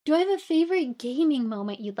Do I have a favorite gaming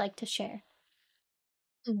moment you'd like to share?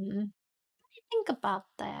 Hmm. Think about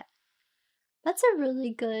that. That's a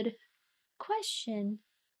really good question.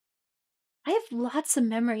 I have lots of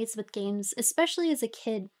memories with games, especially as a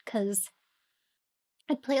kid, because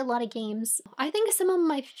I'd play a lot of games. I think some of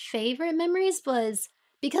my favorite memories was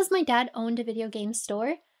because my dad owned a video game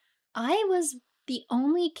store, I was the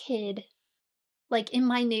only kid, like, in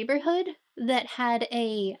my neighborhood that had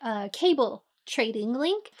a, cable trading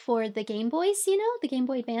link for the Game Boys, the Game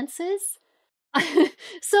Boy Advances.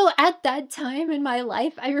 So at that time in my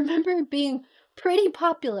life, I remember being pretty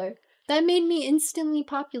popular. That made me instantly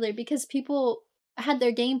popular because people had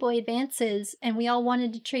their Game Boy Advances and we all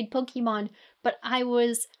wanted to trade Pokemon, but I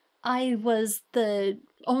was the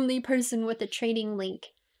only person with a trading link.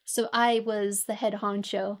 So I was the head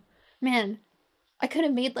honcho. Man, I could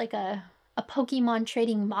have made like a Pokemon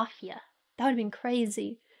trading mafia. That would have been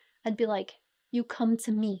crazy. I'd be like, "You come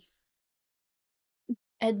to me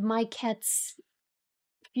at my cat's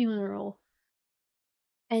funeral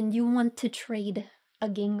and you want to trade a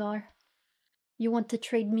Gengar? You want to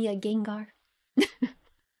trade me a Gengar?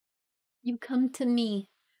 You come to me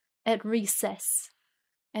at recess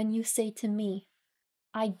and you say to me,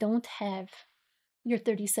 I don't have your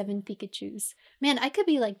 37 Pikachus. Man, I could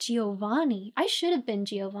be like Giovanni. I should have been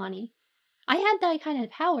Giovanni. I had that kind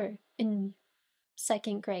of power in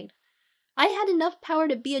second grade. I had enough power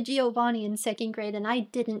to be a Giovanni in second grade, and I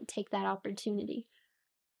didn't take that opportunity.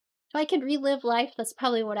 If I could relive life, that's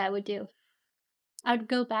probably what I would do. I would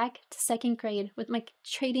go back to second grade with my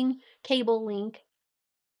trading cable link,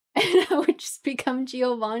 and I would just become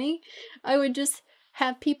Giovanni. I would just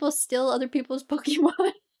have people steal other people's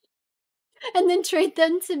Pokemon and then trade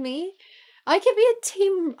them to me. I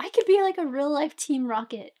could be like a real life Team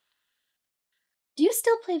Rocket. Do you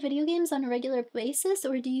still play video games on a regular basis,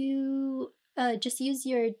 or do you just use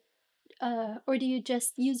your or do you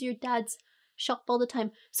just use your dad's shop all the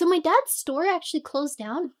time? So my dad's store actually closed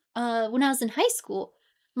down when I was in high school.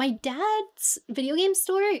 My dad's video game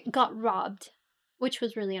store got robbed, which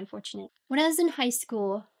was really unfortunate. When I was in high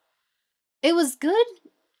school, it was good.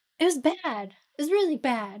 It was bad. It was really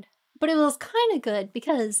bad. But it was kind of good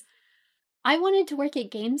because I wanted to work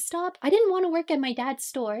at GameStop. I didn't want to work at my dad's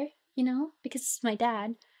store, because it's my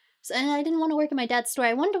dad. So, and I didn't want to work at my dad's store.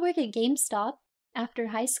 I wanted to work at GameStop after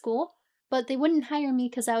high school, but they wouldn't hire me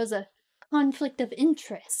because I was a conflict of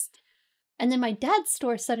interest. And then my dad's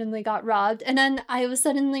store suddenly got robbed, and then I was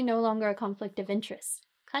suddenly no longer a conflict of interest.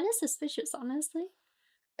 Kind of suspicious, honestly.